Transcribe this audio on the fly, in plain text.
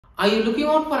Are you looking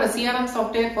out for a CRM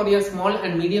software for your small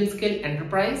and medium scale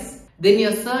enterprise? Then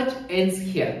your search ends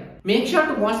here. Make sure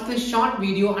to watch this short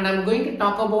video and I'm going to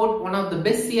talk about one of the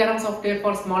best CRM software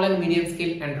for small and medium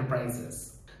scale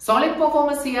enterprises. Solid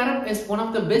Performance CRM is one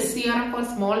of the best CRM for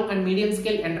small and medium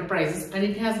scale enterprises, and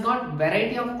it has got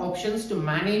variety of options to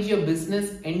manage your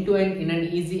business end to end in an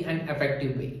easy and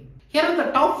effective way. Here are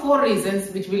the top 4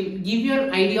 reasons which will give you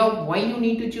an idea of why you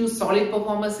need to choose Solid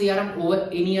Performance CRM over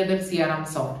any other CRM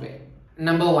software.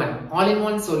 Number 1,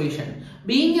 all-in-one solution.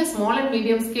 Being a small and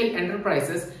medium scale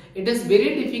enterprises, it is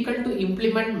very difficult to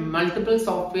implement multiple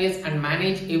softwares and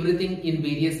manage everything in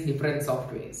various different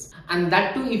softwares. And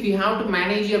that too, if you have to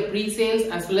manage your pre-sales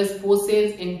as well as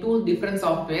post-sales in 2 different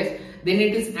softwares, then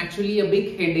it is actually a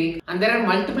big headache and there are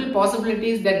multiple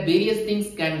possibilities that various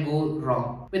things can go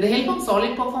wrong. With the help of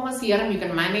Solid Performance CRM, you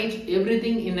can manage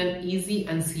everything in an easy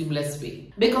and seamless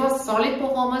way. Because Solid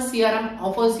Performance CRM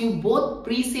offers you both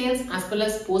pre-sales as well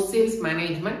as post-sales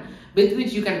management, with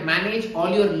which you can manage all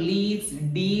your leads,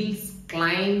 deals,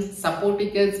 clients, support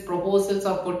tickets, proposals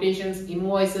or quotations,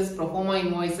 invoices, pro forma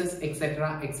invoices,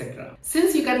 etc. etc.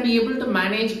 Since you can be able to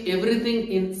manage everything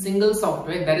in single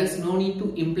software, there is no need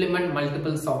to implement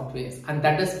multiple softwares, and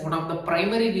that is one of the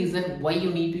primary reasons why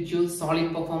you need to choose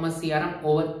Solid Performance CRM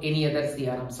over any other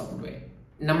CRM software.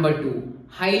 Number 2,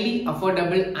 highly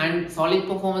affordable, and Solid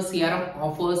Performance CRM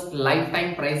offers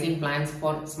lifetime pricing plans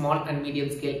for small and medium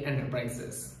scale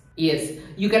enterprises. Yes,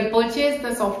 you can purchase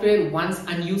the software once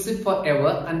and use it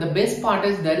forever, and the best part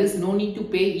is there is no need to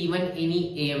pay even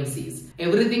any AMCs.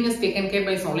 Everything is taken care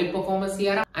by Solid Performance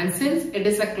CRM, and since it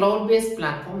is a cloud-based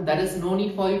platform, there is no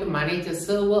need for you to manage a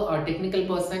server or technical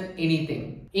person,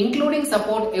 anything. Including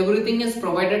support, everything is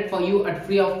provided for you at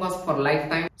free of cost for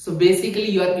lifetime. So basically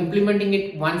you are implementing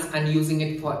it once and using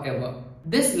it forever.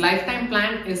 This lifetime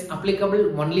plan is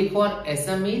applicable only for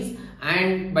SMEs,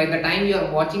 and by the time you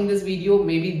are watching this video,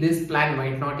 maybe this plan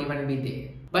might not even be there.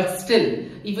 But still,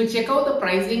 if you check out the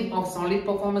pricing of Solid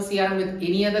Performance CRM with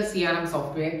any other CRM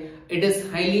software, it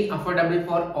is highly affordable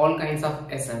for all kinds of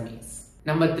SMEs.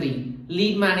 Number 3,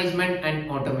 lead management and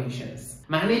automations.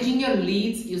 Managing your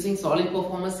leads using Solid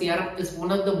Performance CRM is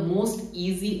one of the most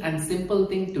easy and simple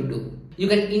thing to do. You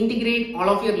can integrate all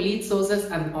of your lead sources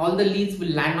and all the leads will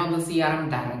land on the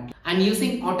CRM direct. And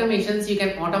using automations, you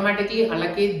can automatically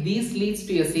allocate these leads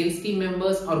to your sales team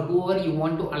members or whoever you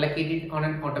want to allocate it on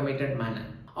an automated manner.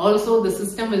 Also, the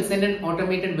system will send an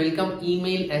automated welcome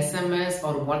email, SMS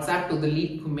or WhatsApp to the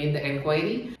lead who made the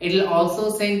inquiry. It will also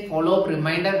send follow-up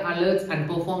reminder alerts and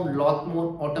perform lot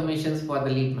more automations for the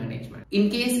lead management. In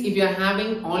case if you are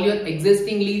having all your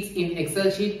existing leads in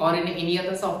Excel sheet or in any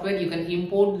other software, you can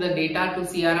import the data to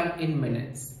CRM in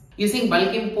minutes. Using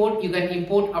bulk import, you can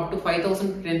import up to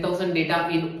 5,000 to 10,000 data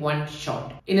in one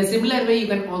shot. In a similar way, you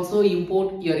can also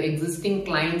import your existing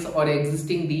clients or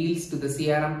existing deals to the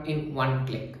CRM in one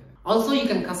click. Also, you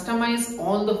can customize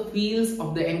all the fields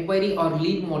of the inquiry or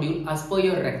lead module as per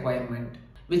your requirement.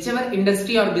 Whichever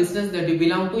industry or business that you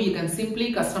belong to, you can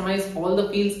simply customize all the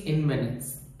fields in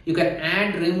minutes. You can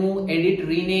add, remove, edit,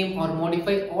 rename or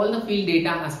modify all the field data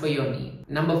as per your need.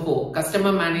 Number 4,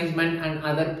 customer management and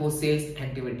other post-sales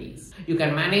activities. You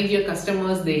can manage your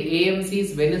customers, the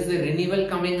AMCs, when is the renewal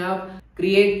coming up,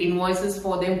 create invoices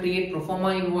for them, create pro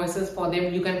forma invoices for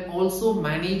them. You can also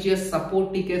manage your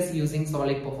support tickets using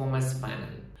Solid Performance Panel.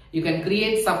 You can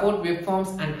create support web forms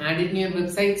and add it in your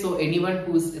website, so anyone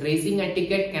who is raising a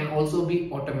ticket can also be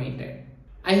automated.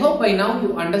 I hope by now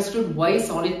you understood why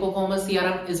Solid Performance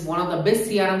CRM is one of the best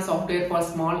CRM software for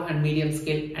small and medium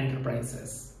scale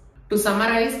enterprises. To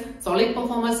summarize, Solid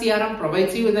Performance CRM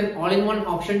provides you with an all-in-one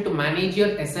option to manage your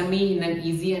SME in an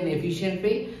easy and efficient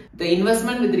way. The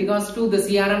investment with regards to the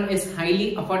CRM is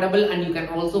highly affordable, and you can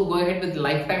also go ahead with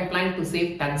lifetime plan to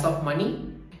save tons of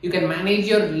money. You can manage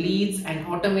your leads and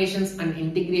automations and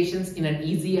integrations in an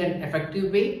easy and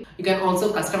effective way. You can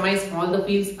also customize all the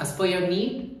fields as per your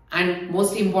need. And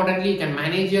most importantly, you can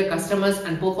manage your customers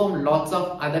and perform lots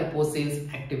of other post-sales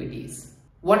activities.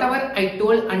 Whatever I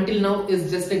told until now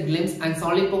is just a glimpse, and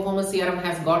Solid Performance CRM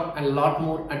has got a lot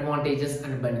more advantages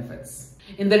and benefits.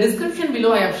 In the description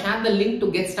below, I have shared the link to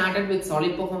get started with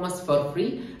Solid Performance for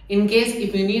free. In case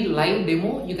if you need live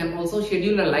demo, you can also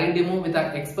schedule a live demo with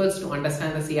our experts to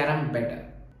understand the CRM better.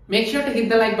 Make sure to hit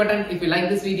the like button if you like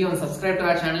this video and subscribe to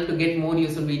our channel to get more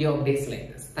useful video updates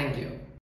like this. Thank you.